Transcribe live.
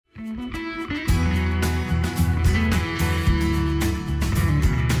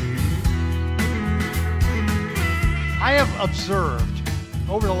observed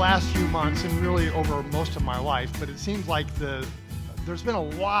over the last few months and really over most of my life, but it seems like there's been a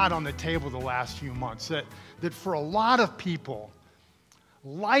lot on the table the last few months that for a lot of people,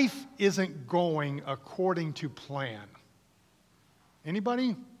 life isn't going according to plan.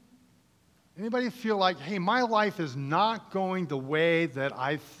 Anybody? Anybody feel like, hey, my life is not going the way that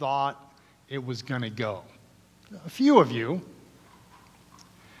I thought it was going to go? A few of you.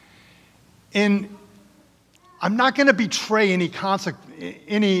 And I'm not going to betray any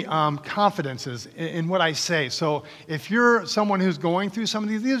confidences in what I say. So if you're someone who's going through some of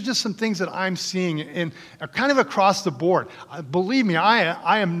these are just some things that I'm seeing and kind of across the board. Believe me,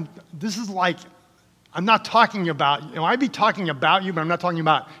 this is like, I'm not talking about, I'd be talking about you, but I'm not talking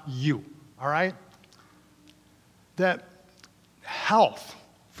about you, all right? That health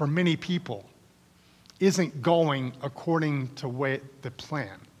for many people isn't going according to the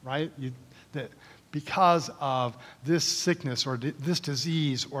plan, right? Because of this sickness or this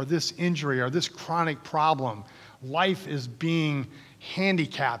disease or this injury or this chronic problem, life is being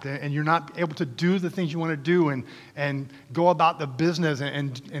handicapped and you're not able to do the things you want to do and go about the business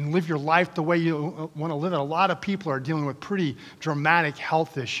and live your life the way you want to live it. A lot of people are dealing with pretty dramatic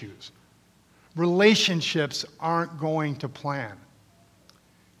health issues. Relationships aren't going to plan.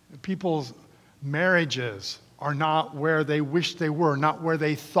 People's marriages are not where they wish they were, not where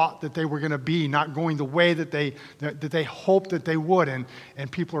they thought that they were going to be, not going the way that they hoped that they would, and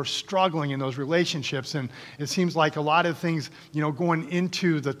people are struggling in those relationships. And it seems like a lot of things, going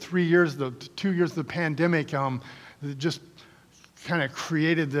into the 2 years of the pandemic, just kind of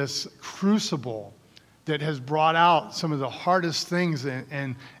created this crucible that has brought out some of the hardest things,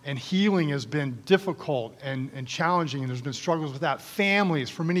 and healing has been difficult and challenging, and there's been struggles with that. Families,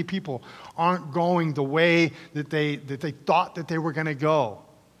 for many people, aren't going the way that they thought that they were going to go.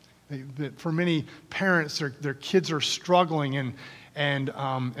 For many parents, their kids are struggling, and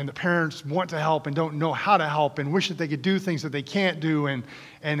the parents want to help and don't know how to help and wish that they could do things that they can't do. And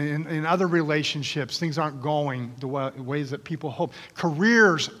in other relationships, things aren't going the ways that people hope.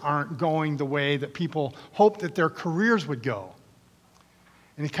 Careers aren't going the way that people hope that their careers would go.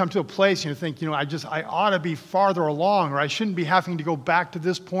 And you come to a place and you think, I ought to be farther along, or I shouldn't be having to go back to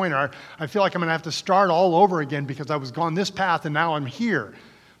this point, or I feel like I'm going to have to start all over again because I was gone this path and now I'm here.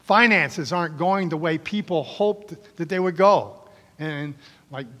 Finances aren't going the way people hoped that they would go. And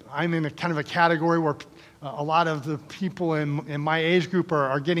like I'm in a kind of a category where a lot of the people in my age group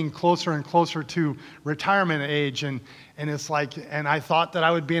are getting closer and closer to retirement age, and it's like, and I thought that I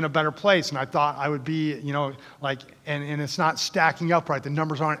would be in a better place, and I thought I would be, and it's not stacking up right. The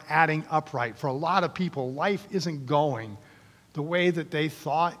numbers aren't adding up right. For a lot of people, life isn't going the way that they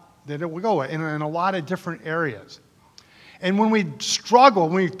thought that it would go in a lot of different areas. And when we struggle,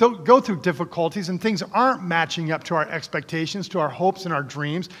 when we go through difficulties and things aren't matching up to our expectations, to our hopes and our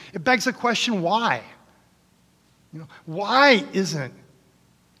dreams, it begs the question, why? Why isn't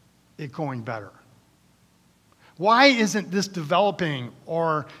it going better? Why isn't this developing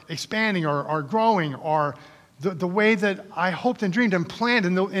or expanding or growing or the way that I hoped and dreamed and planned,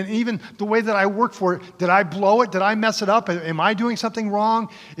 and even the way that I worked for it? Did I blow it? Did I mess it up? Am I doing something wrong?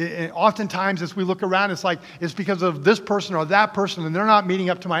 Oftentimes, as we look around, it's because of this person or that person, and they're not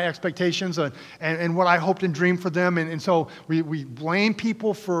meeting up to my expectations and what I hoped and dreamed for them. And so we blame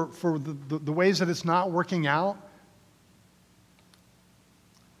people for the ways that it's not working out.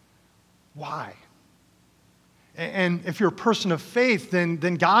 Why? And if you're a person of faith,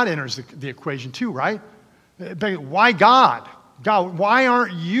 then God enters the equation too, right? Why God? God, why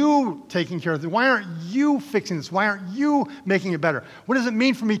aren't you taking care of this? Why aren't you fixing this? Why aren't you making it better? What does it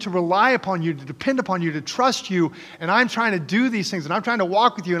mean for me to rely upon you, to depend upon you, to trust you? And I'm trying to do these things, and I'm trying to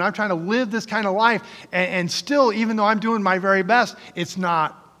walk with you, and I'm trying to live this kind of life. And still, even though I'm doing my very best, it's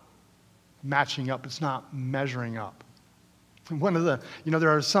not matching up. It's not measuring up. One of the, there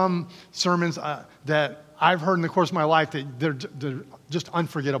are some sermons that I've heard in the course of my life that they're just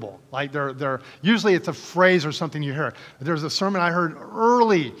unforgettable. Like they're usually it's a phrase or something you hear. There's a sermon I heard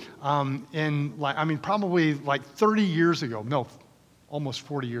early probably like 30 years ago. No, almost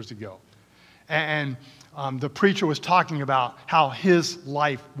 40 years ago. And the preacher was talking about how his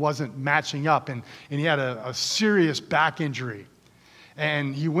life wasn't matching up, and he had a serious back injury.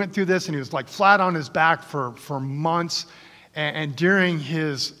 And he went through this, and he was like flat on his back for months. And during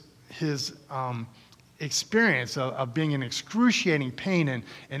his experience of being in excruciating pain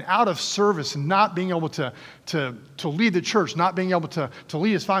and out of service and not being able to lead the church, not being able to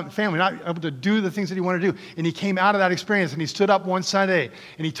lead his family, not able to do the things that he wanted to do. And he came out of that experience, and he stood up one Sunday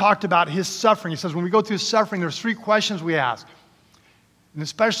and he talked about his suffering. He says, when we go through suffering, there's 3 questions we ask. And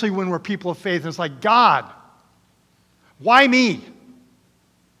especially when we're people of faith, and it's like, God, Why me?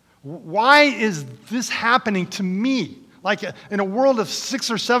 Why is this happening to me? Like in a world of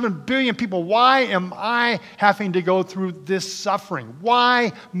 6 or 7 billion people, why am I having to go through this suffering?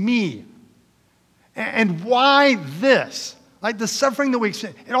 Why me? And why this? Like the suffering that we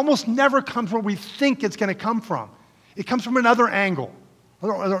experience, it almost never comes where we think it's going to come from. It comes from another angle.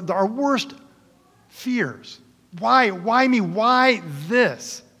 Our worst fears. Why me? Why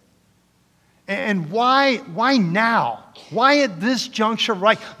this? And why now? Why at this juncture,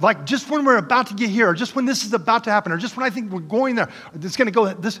 right? Like just when we're about to get here, or just when this is about to happen, or just when I think we're going there, it's going to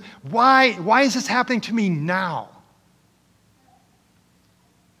go this. Why is this happening to me now?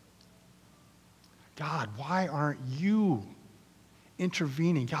 God, why aren't you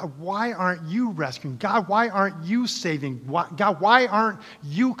intervening? God, why aren't you rescuing? God, why aren't you saving? God, why aren't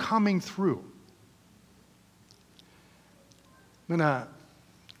you coming through? I'm going to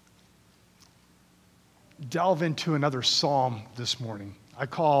delve into another psalm this morning. I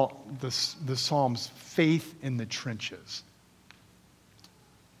call the psalms faith in the trenches.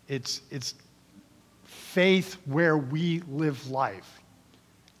 It's faith where we live life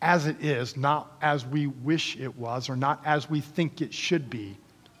as it is, not as we wish it was or not as we think it should be.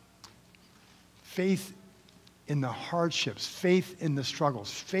 Faith in the hardships, faith in the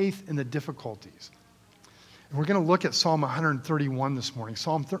struggles, faith in the difficulties. And we're going to look at Psalm 131 this morning.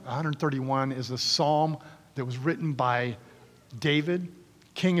 Psalm 131 is a psalm that was written by David,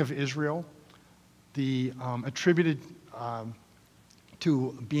 king of Israel, attributed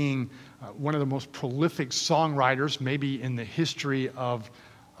to being one of the most prolific songwriters, maybe in the history of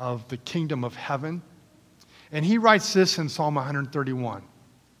the kingdom of heaven. And he writes this in Psalm 131.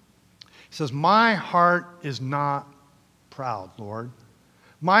 He says, "My heart is not proud, Lord.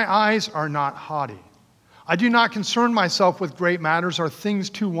 My eyes are not haughty. I do not concern myself with great matters or things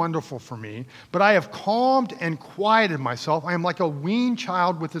too wonderful for me, but I have calmed and quieted myself. I am like a weaned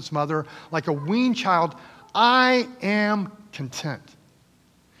child with its mother. Like a weaned child, I am content.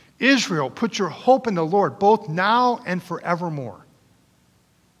 Israel, put your hope in the Lord, both now and forevermore."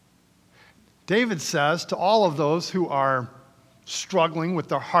 David says to all of those who are struggling with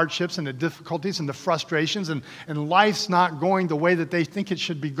the hardships and the difficulties and the frustrations and life's not going the way that they think it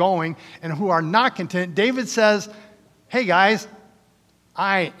should be going and who are not content, David says, hey guys,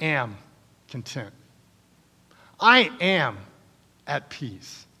 I am content. I am at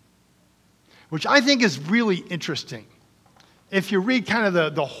peace. Which I think is really interesting. If you read kind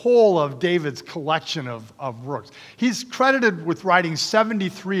of the whole of David's collection of works, he's credited with writing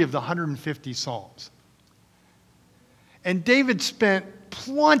 73 of the 150 Psalms. And David spent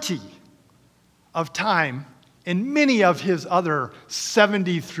plenty of time in many of his other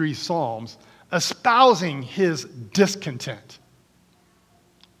 73 Psalms espousing his discontent.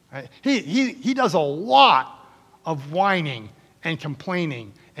 Right? He does a lot of whining and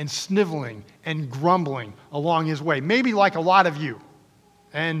complaining and sniveling and grumbling along his way, maybe like a lot of you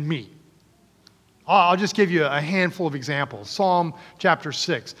and me. I'll just give you a handful of examples. Psalm chapter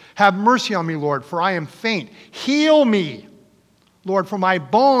 6. "Have mercy on me, Lord, for I am faint. Heal me, Lord, for my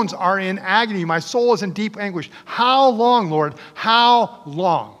bones are in agony. My soul is in deep anguish. How long, Lord? How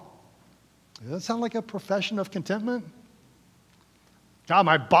long?" Does that sound like a profession of contentment? God,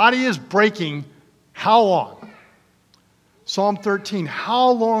 my body is breaking. How long? Psalm 13, "How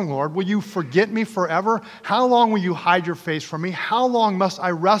long, Lord, will you forget me forever? How long will you hide your face from me? How long must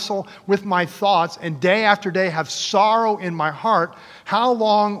I wrestle with my thoughts and day after day have sorrow in my heart? How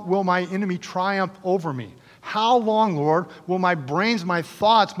long will my enemy triumph over me? How long, Lord, will my brains, my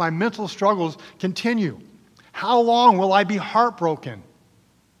thoughts, my mental struggles continue? How long will I be heartbroken?"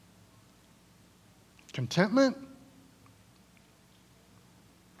 Contentment?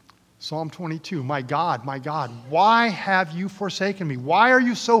 Psalm 22, my God, why have you forsaken me? Why are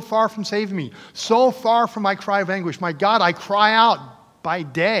you so far from saving me? So far from my cry of anguish. My God, I cry out by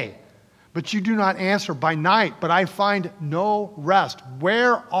day, but you do not answer. By night, but I find no rest.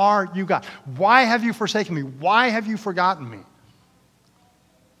 Where are you, God? Why have you forsaken me? Why have you forgotten me?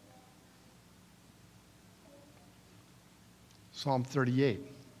 Psalm 38,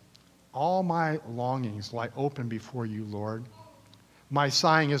 all my longings lie open before you, Lord. My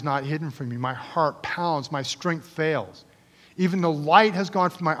sighing is not hidden from you. My heart pounds. My strength fails. Even the light has gone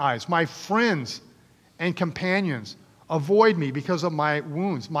from my eyes. My friends and companions avoid me because of my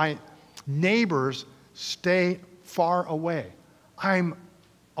wounds. My neighbors stay far away. I'm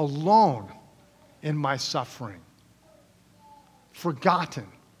alone in my suffering, forgotten.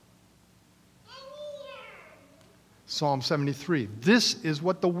 Psalm 73. This is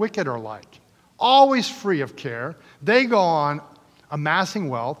what the wicked are like, always free of care. They go on amassing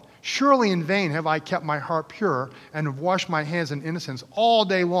wealth, Surely in vain have I kept my heart pure and have washed my hands in innocence. All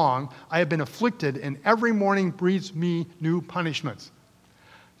day long I have been afflicted, and every morning breeds me new punishments.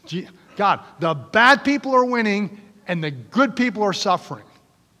 God, the bad people are winning and the good people are suffering.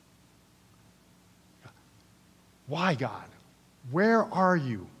 Why, God? Where are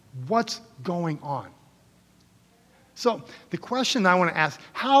you? What's going on? So the question I want to ask,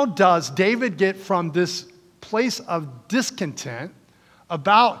 how does David get from this place of discontent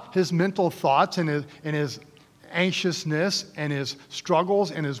about his mental thoughts and his anxiousness and his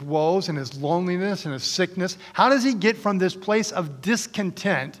struggles and his woes and his loneliness and his sickness? How does he get from this place of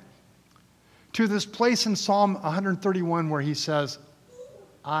discontent to this place in Psalm 131 where he says,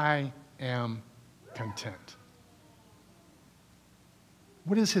 I am content?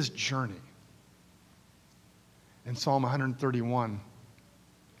 What is his journey? In Psalm 131,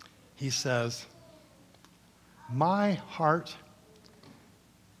 he says, my heart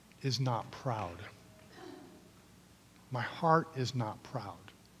is not proud. My heart is not proud.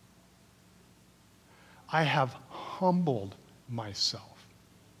 I have humbled myself.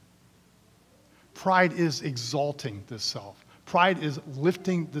 Pride is exalting the self. Pride is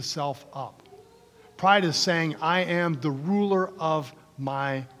lifting the self up. Pride is saying, I am the ruler of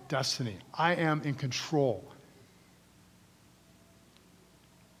my destiny. I am in control.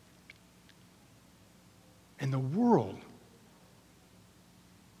 And the world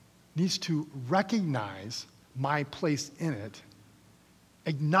needs to recognize my place in it,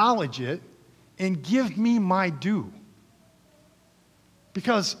 acknowledge it, and give me my due.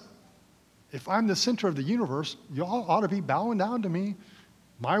 Because if I'm the center of the universe, y'all ought to be bowing down to me.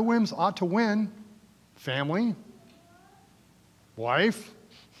 My whims ought to win. Family, wife,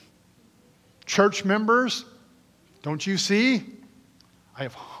 church members, don't you see? I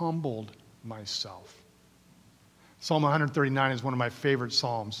have humbled myself. Psalm 139 is one of my favorite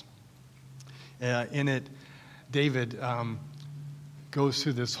psalms. In it, David goes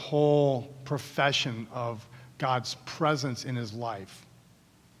through this whole profession of God's presence in his life.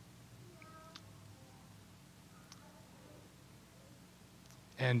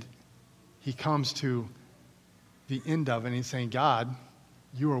 And he comes to the end of it, and he's saying, God,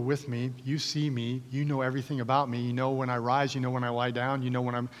 you are with me. You see me. You know everything about me. You know when I rise. You know when I lie down. You know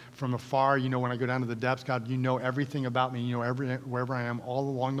when I'm from afar. You know when I go down to the depths. God, you know everything about me. You know wherever I am all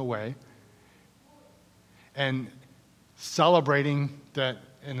along the way. And celebrating that,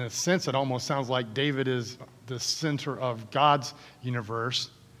 in a sense, it almost sounds like David is the center of God's universe.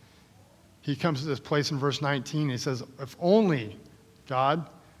 He comes to this place in verse 19. He says, if only, God,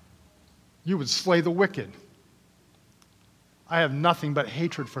 you would slay the wicked. I have nothing but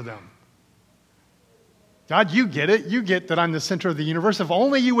hatred for them. God, you get it. You get that I'm the center of the universe. If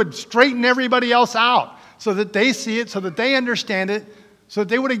only you would straighten everybody else out so that they see it, so that they understand it, so that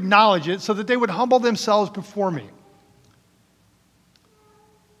they would acknowledge it, so that they would humble themselves before me.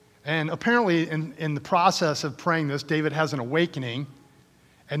 And apparently in the process of praying this, David has an awakening.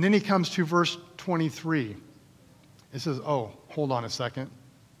 And then he comes to verse 23. It says, oh, hold on a second.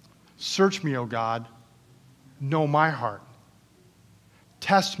 Search me, O God. Know my heart.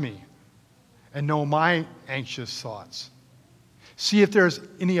 Test me and know my anxious thoughts. See if there's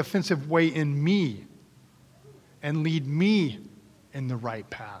any offensive way in me and lead me in the right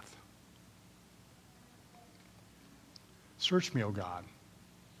path. Search me, O God.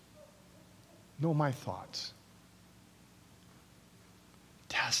 Know my thoughts.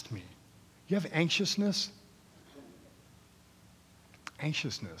 Test me. You have anxiousness?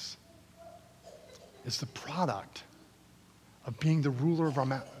 Anxiousness is the product of being the ruler of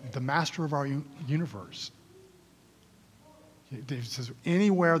the master of our universe. David says,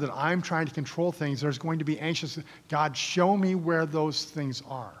 anywhere that I'm trying to control things, there's going to be anxiousness. God, show me where those things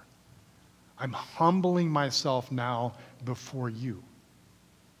are. I'm humbling myself now before you.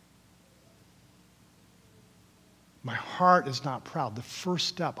 My heart is not proud. The first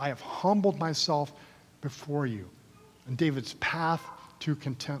step, I have humbled myself before you. And David's path to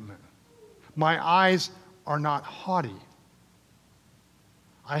contentment. My eyes are not haughty.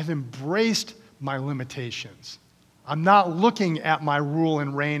 I have embraced my limitations. I'm not looking at my rule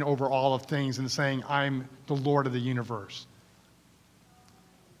and reign over all of things and saying, I'm the Lord of the universe.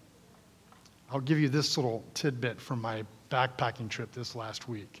 I'll give you this little tidbit from my backpacking trip this last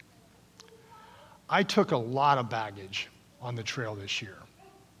week. I took a lot of baggage on the trail this year.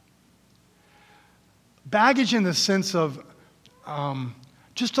 Baggage in the sense of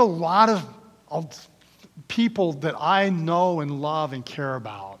just a lot of people that I know and love and care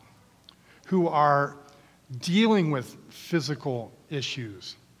about who are dealing with physical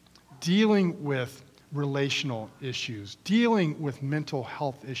issues, dealing with relational issues, dealing with mental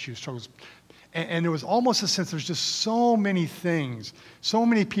health issues, struggles. And there was almost a sense there's just so many things, so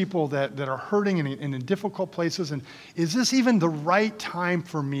many people that are hurting and in difficult places. And is this even the right time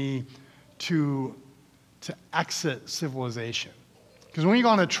for me to exit civilization? Because when you go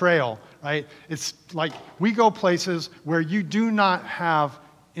on a trail, right, it's like we go places where you do not have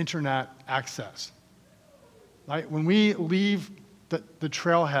internet access. Right? When we leave the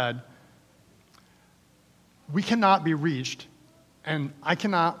trailhead, we cannot be reached, and I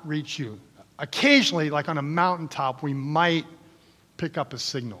cannot reach you. Occasionally, like on a mountaintop, we might pick up a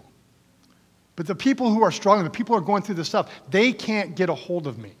signal. But the people who are struggling, the people who are going through this stuff, they can't get a hold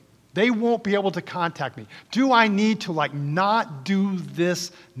of me. They won't be able to contact me. Do I need to not do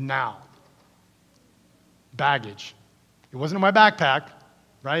this now? Baggage. It wasn't in my backpack,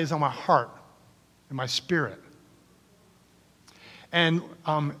 right? It's on my heart and my spirit. And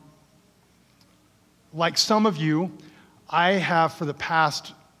like some of you, I have for the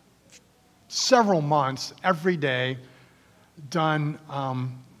past several months, every day, done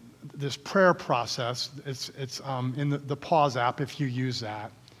this prayer process. It's in the Pause app if you use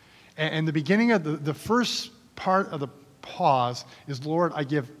that. And the beginning of the first part of the pause is, Lord, I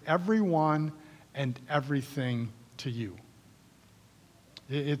give everyone and everything to you.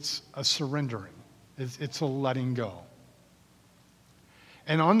 It's a surrendering. It's a letting go.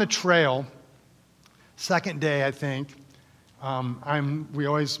 And on the trail, second day, I think, we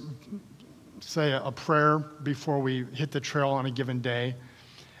always say a prayer before we hit the trail on a given day.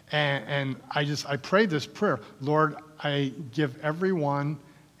 And I prayed this prayer, Lord, I give everyone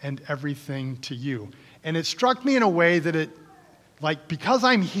and everything to you. And it struck me in a way that because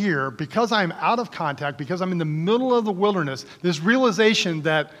I'm here, because I'm out of contact, because I'm in the middle of the wilderness, this realization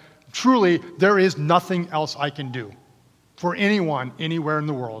that truly there is nothing else I can do for anyone, anywhere in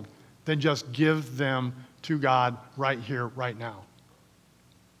the world, than just give them to God right here, right now.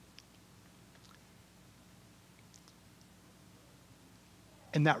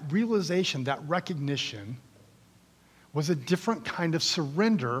 And that realization, that recognition, was a different kind of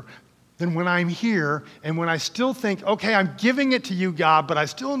surrender than when I'm here and when I still think, okay, I'm giving it to you, God, but I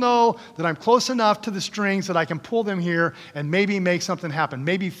still know that I'm close enough to the strings that I can pull them here and maybe make something happen,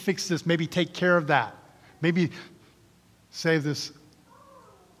 maybe fix this, maybe take care of that, maybe save this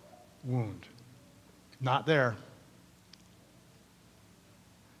wound. Not there.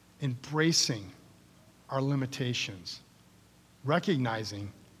 Embracing our limitations, recognizing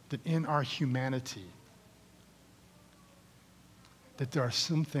that in our humanity, that there are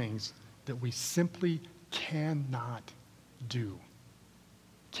some things that we simply cannot do,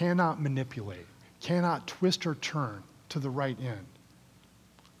 cannot manipulate, cannot twist or turn to the right end.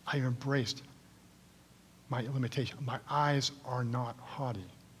 I have embraced my limitation. My eyes are not haughty.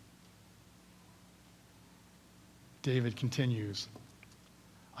 David continues,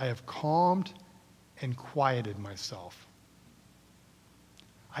 I have calmed and quieted myself.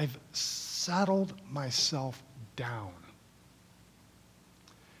 I've settled myself down.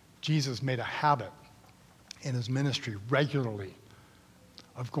 Jesus made a habit in his ministry regularly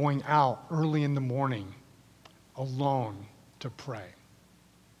of going out early in the morning alone to pray,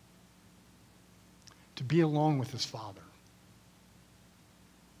 to be alone with his Father.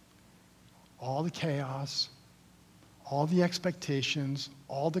 All the chaos, all the expectations,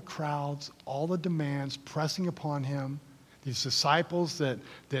 all the crowds, all the demands pressing upon him, these disciples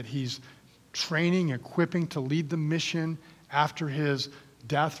that he's training, equipping to lead the mission after his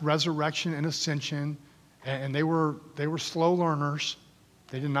death, resurrection, and ascension, and they were slow learners.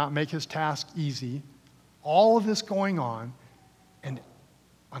 They did not make his task easy. All of this going on, and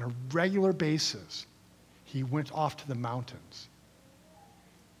on a regular basis, he went off to the mountains.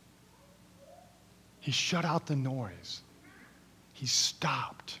 He shut out the noise. He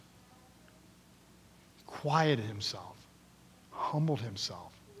stopped, quieted himself, humbled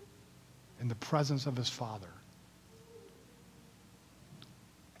himself in the presence of his Father.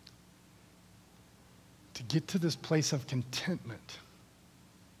 To get to this place of contentment,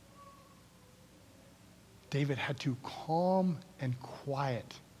 David had to calm and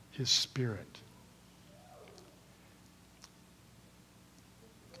quiet his spirit.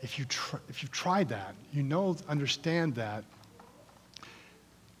 If you've tried that, understand that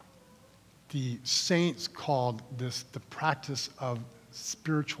the saints called this the practice of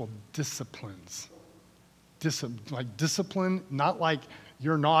spiritual disciplines. Discipline, not like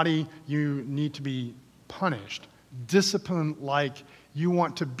you're naughty, you need to be punished. Discipline like you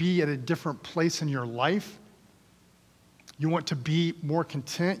want to be at a different place in your life. You want to be more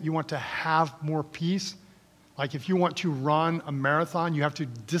content. You want to have more peace. Like if you want to run a marathon, you have to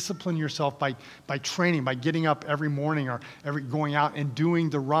discipline yourself by training, by getting up every morning or going out and doing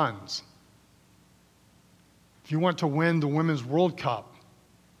the runs. If you want to win the Women's World Cup,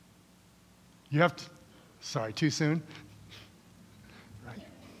 you have to, sorry, too soon? Right.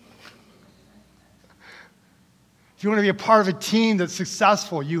 If you want to be a part of a team that's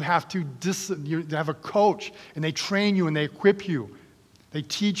successful, you have to have a coach, and they train you and they equip you. They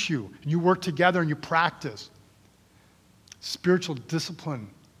teach you, and you work together and you practice. Spiritual discipline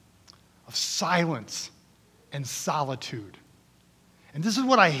of silence and solitude. And this is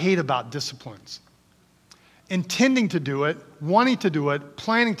what I hate about disciplines. Intending to do it, wanting to do it,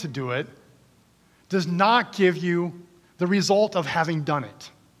 planning to do it, does not give you the result of having done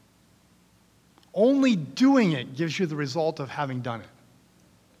it. Only doing it gives you the result of having done it.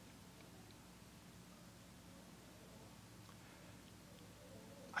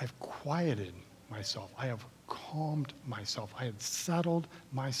 I've quieted myself. I have calmed myself. I have settled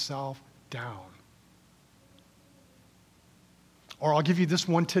myself down. Or I'll give you this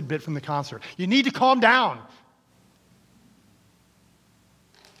one tidbit from the concert. You need to calm down.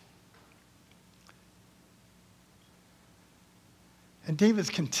 And David's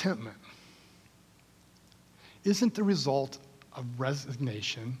contentment isn't the result of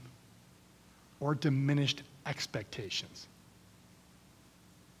resignation or diminished expectations.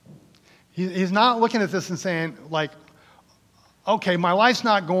 He's not looking at this and saying, like, okay, my life's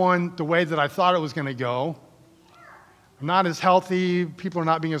not going the way that I thought it was going to go. I'm not as healthy. People are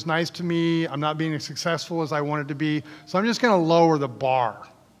not being as nice to me. I'm not being as successful as I wanted to be. So I'm just going to lower the bar.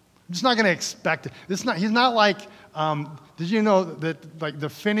 I'm just not going to expect it. He's not like, did you know that like the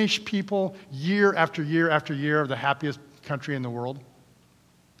Finnish people, year after year after year, are the happiest country in the world?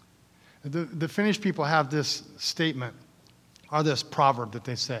 The Finnish people have this statement, or this proverb that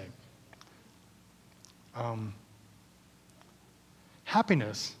they say.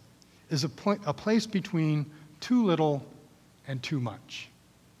 Happiness is a place between too little and too much.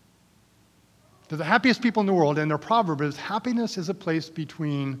 They're the happiest people in the world, and their proverb is, happiness is a place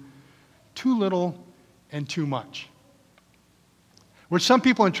between too little and too much. Which some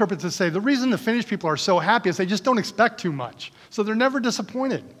people interpret to say, the reason the Finnish people are so happy is they just don't expect too much. So they're never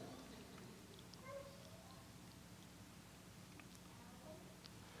disappointed.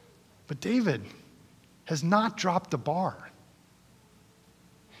 But David has not dropped the bar.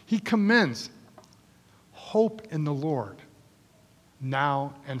 He commends hope in the Lord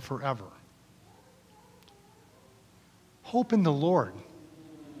now and forever. Hope in the Lord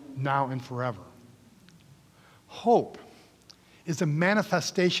now and forever. Hope is a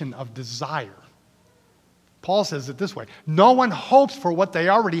manifestation of desire. Paul says it this way: no one hopes for what they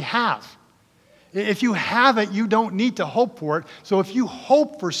already have. If you have it, you don't need to hope for it. So if you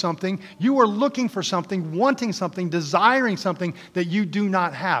hope for something, you are looking for something, wanting something, desiring something that you do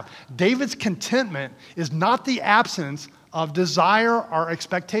not have. David's contentment is not the absence of desire or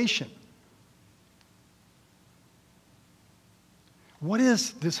expectation. What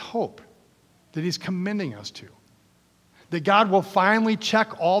is this hope that he's commending us to? That God will finally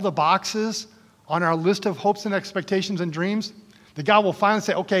check all the boxes on our list of hopes and expectations and dreams? That God will finally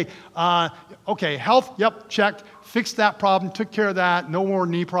say, okay, health, yep, checked, fixed that problem, took care of that, no more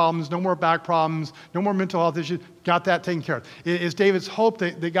knee problems, no more back problems, no more mental health issues, got that taken care of. It is David's hope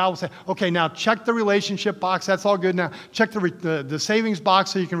that God will say, okay, now check the relationship box, that's all good now. Check the savings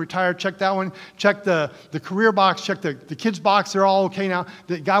box so you can retire, check that one. Check the career box, check the kids box, they're all okay now.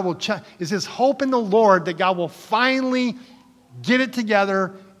 That God will check. It's his hope in the Lord that God will finally get it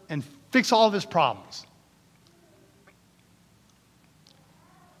together and fix all of his problems.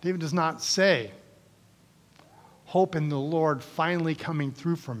 David does not say, hope in the Lord finally coming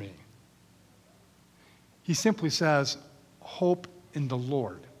through for me. He simply says, hope in the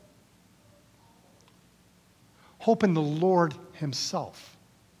Lord. Hope in the Lord himself.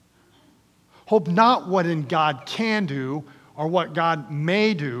 Hope not what in God can do or what God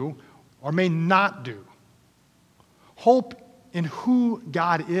may do or may not do. Hope in who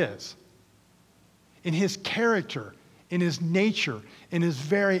God is, in his character, in his nature, in his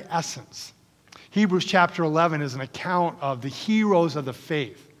very essence. Hebrews chapter 11 is an account of the heroes of the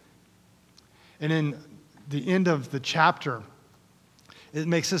faith. And in the end of the chapter, it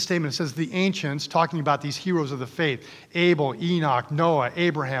makes this statement. It says, the ancients, talking about these heroes of the faith, Abel, Enoch, Noah,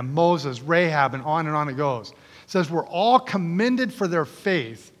 Abraham, Moses, Rahab, and on it goes. It says, were all commended for their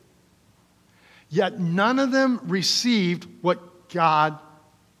faith, yet none of them received what God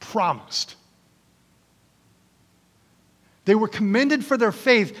promised. They were commended for their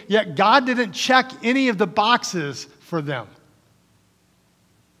faith, yet God didn't check any of the boxes for them.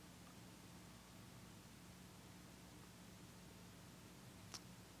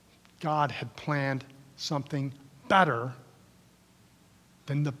 God had planned something better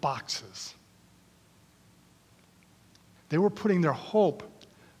than the boxes. They were putting their hope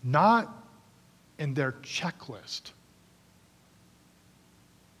not in their checklist.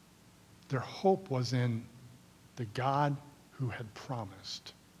 Their hope was in the God who had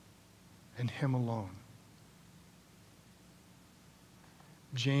promised, and him alone.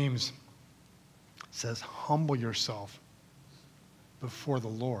 James says, humble yourself before the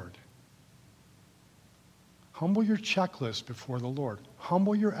Lord. Humble your checklist before the Lord.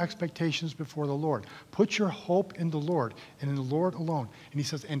 Humble your expectations before the Lord. Put your hope in the Lord and in the Lord alone. And he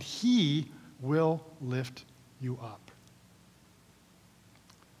says, and he will lift you up.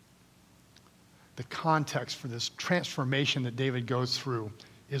 The context for this transformation that David goes through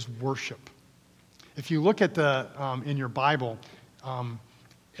is worship. If you look at in your Bible,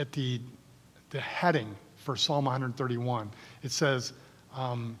 at the heading for Psalm 131, it says,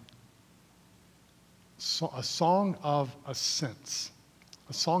 a song of ascents.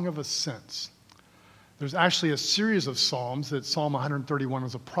 A song of ascents. There's actually a series of psalms that Psalm 131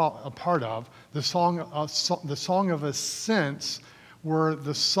 was a part of. The song of ascents were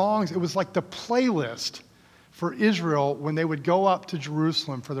the songs, it was like the playlist for Israel when they would go up to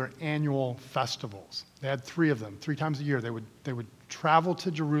Jerusalem for their annual festivals. They had 3 of them. 3 times a year they would travel to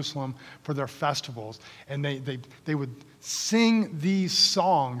Jerusalem for their festivals, and they would sing these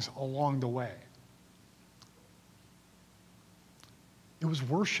songs along the way. It was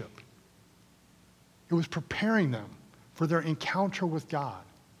worship. It was preparing them for their encounter with God.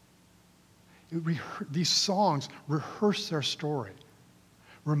 These songs rehearsed their story,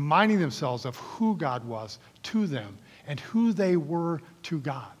 reminding themselves of who God was to them and who they were to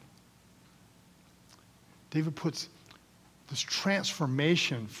God. David puts this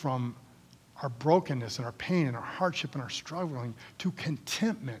transformation from our brokenness and our pain and our hardship and our struggling to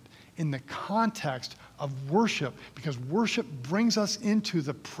contentment in the context of worship, because worship brings us into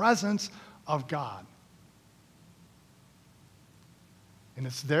the presence of God. And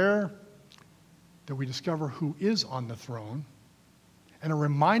it's there that we discover who is on the throne and are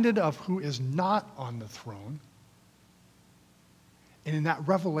reminded of who is not on the throne. And in that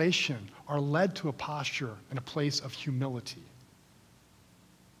revelation are led to a posture and a place of humility.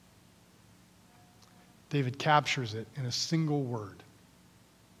 David captures it in a single word.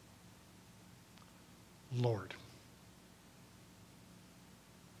 Lord.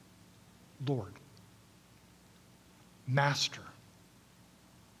 Lord. Master.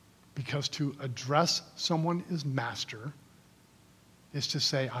 Because to address someone as master is to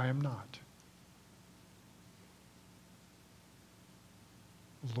say, I am not.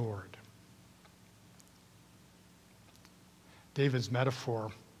 Lord. David's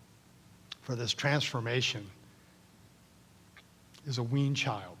metaphor for this transformation is a weaned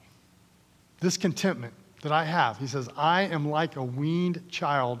child. This contentment that I have, he says, I am like a weaned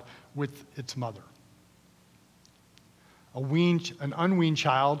child with its mother. An unweaned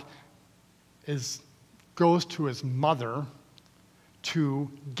child goes to his mother to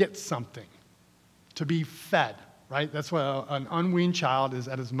get something, to be fed, right? That's what an unweaned child is,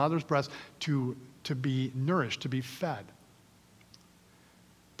 at his mother's breast, to be nourished, to be fed.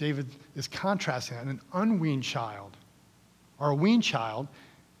 David is contrasting that. An unweaned child, or a weaned child,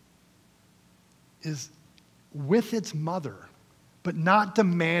 is with its mother, but not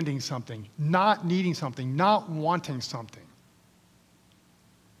demanding something, not needing something, not wanting something.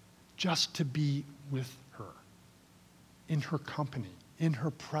 Just to be with her, in her company, in her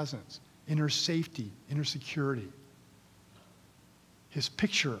presence, in her safety, in her security. His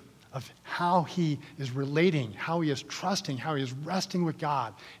picture of how he is relating, how he is trusting, how he is resting with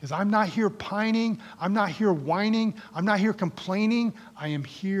God is, I'm not here pining, I'm not here whining, I'm not here complaining, I am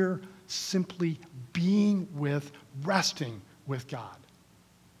here simply being with, resting with God.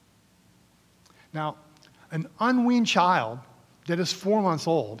 Now, an unweaned child that is 4 months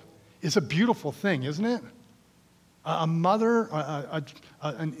old is a beautiful thing, isn't it? A mother,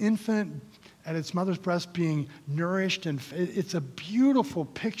 an infant at its mother's breast being nourished, and it's a beautiful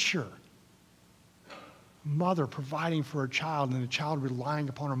picture. Mother providing for a child, and a child relying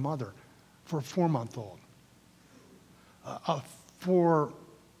upon her mother for a 4-month-old. A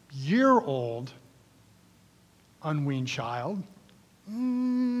 4-year-old unweaned child,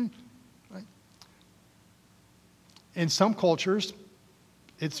 right? In some cultures,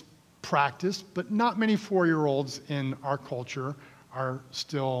 it's practiced, but not many 4-year-olds in our culture are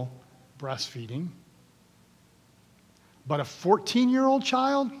still breastfeeding. But a 14-year-old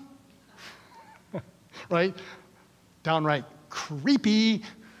child, right? Downright creepy.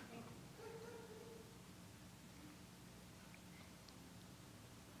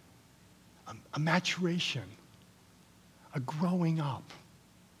 a maturation, a growing up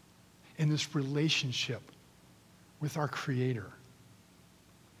in this relationship with our Creator.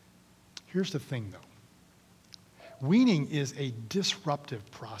 Here's the thing, though. Weaning is a disruptive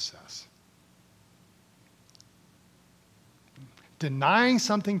process. Denying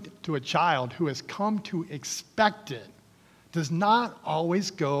something to a child who has come to expect it does not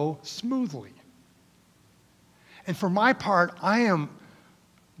always go smoothly. And for my part, I am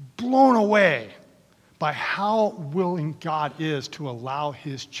blown away by how willing God is to allow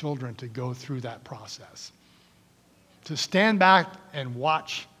his children to go through that process. To stand back and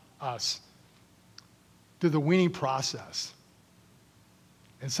watch us through the weaning process.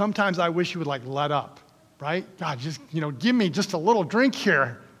 And sometimes I wish he would let up, right? God, just, give me just a little drink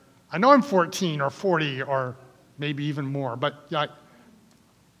here. I know I'm 14 or 40 or maybe even more, but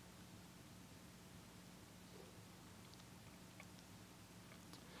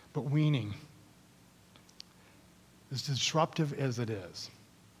but weaning, as disruptive as it is,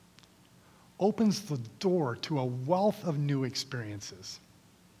 opens the door to a wealth of new experiences.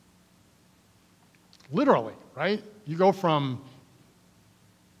 Literally, right? You go from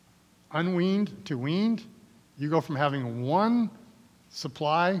unweaned to weaned. You go from having one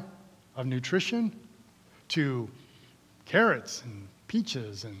supply of nutrition to carrots and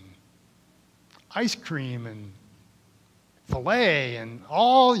peaches and ice cream and filet and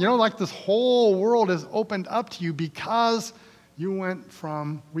all, this whole world is opened up to you because we went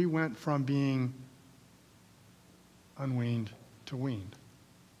from being unweaned to weaned.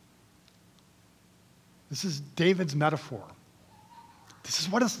 This is David's metaphor. This is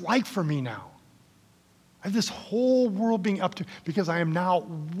what it's like for me now. I have this whole world being up to, because I am now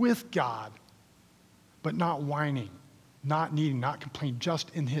with God, but not whining, not needing, not complaining, just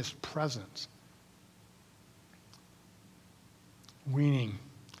in his presence. Weaning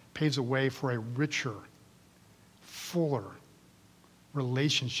paves a way for a richer, fuller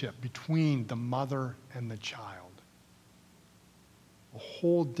relationship between the mother and the child. A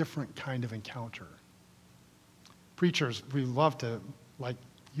whole different kind of encounter. Preachers, we love to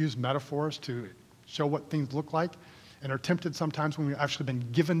use metaphors to show what things look like, and are tempted sometimes when we've actually been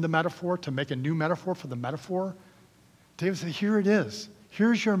given the metaphor to make a new metaphor for the metaphor. David said, here it is.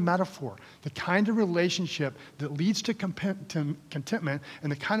 Here's your metaphor. The kind of relationship that leads to contentment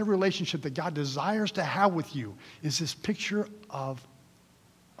and the kind of relationship that God desires to have with you is this picture of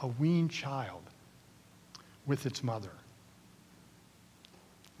a weaned child with its mother.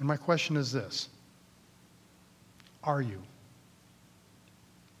 And my question is this. Are you?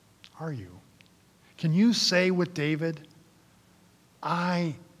 Are you? Can you say with David,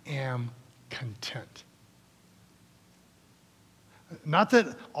 I am content? Not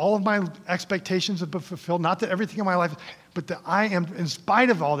that all of my expectations have been fulfilled, not that everything in my life, but that I am, in spite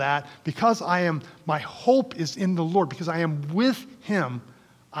of all that, because my hope is in the Lord, because I am with him,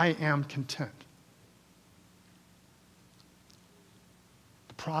 I am content.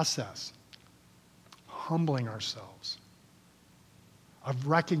 The process, humbling ourselves, of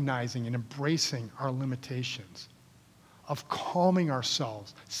recognizing and embracing our limitations, of calming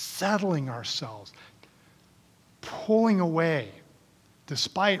ourselves, settling ourselves, pulling away,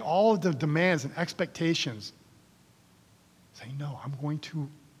 despite all of the demands and expectations, saying, no, I'm going to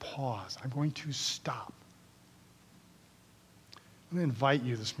pause. I'm going to stop. I'm going to invite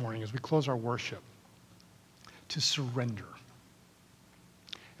you this morning as we close our worship to surrender.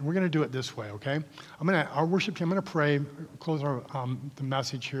 And we're going to do it this way, okay? Our worship team, I'm going to pray, close the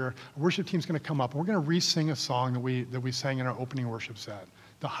message here. Our worship team's going to come up, and we're going to re-sing a song that we sang in our opening worship set,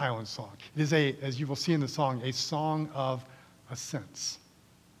 the Highland song. It is as you will see in the song, a song of ascents.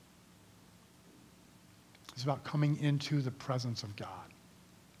 It's about coming into the presence of God.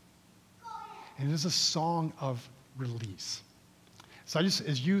 And it is a song of release. So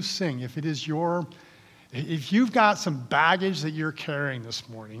as you sing, if you've got some baggage that you're carrying this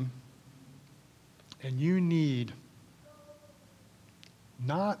morning, and you need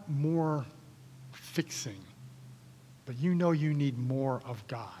not more fixing, but you need more of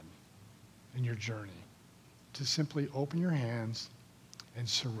God in your journey, to simply open your hands and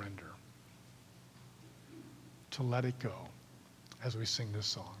surrender, to let it go as we sing this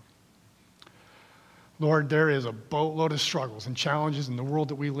song. Lord, there is a boatload of struggles and challenges in the world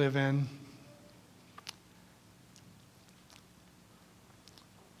that we live in.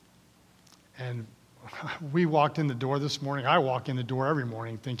 And we walked in the door this morning. I walk in the door every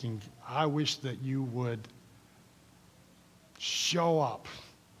morning thinking, I wish that you would show up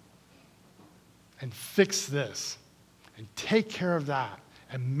and fix this and take care of that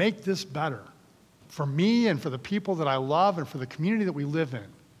and make this better for me and for the people that I love and for the community that we live in.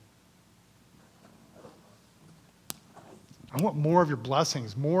 I want more of your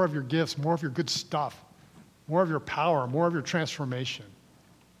blessings, more of your gifts, more of your good stuff, more of your power, more of your transformation.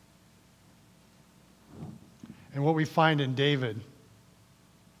 And what we find in David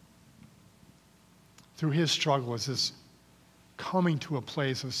through his struggle is this coming to a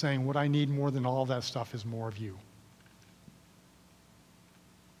place of saying, what I need more than all that stuff is more of you.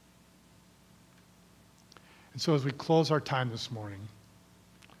 And so as we close our time this morning,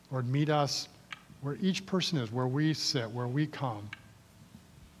 Lord, meet us where each person is, where we sit, where we come,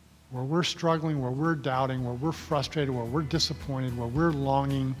 where we're struggling, where we're doubting, where we're frustrated, where we're disappointed, where we're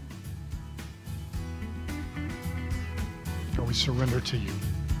longing, where we surrender to you.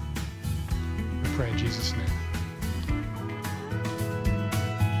 We pray in Jesus' name.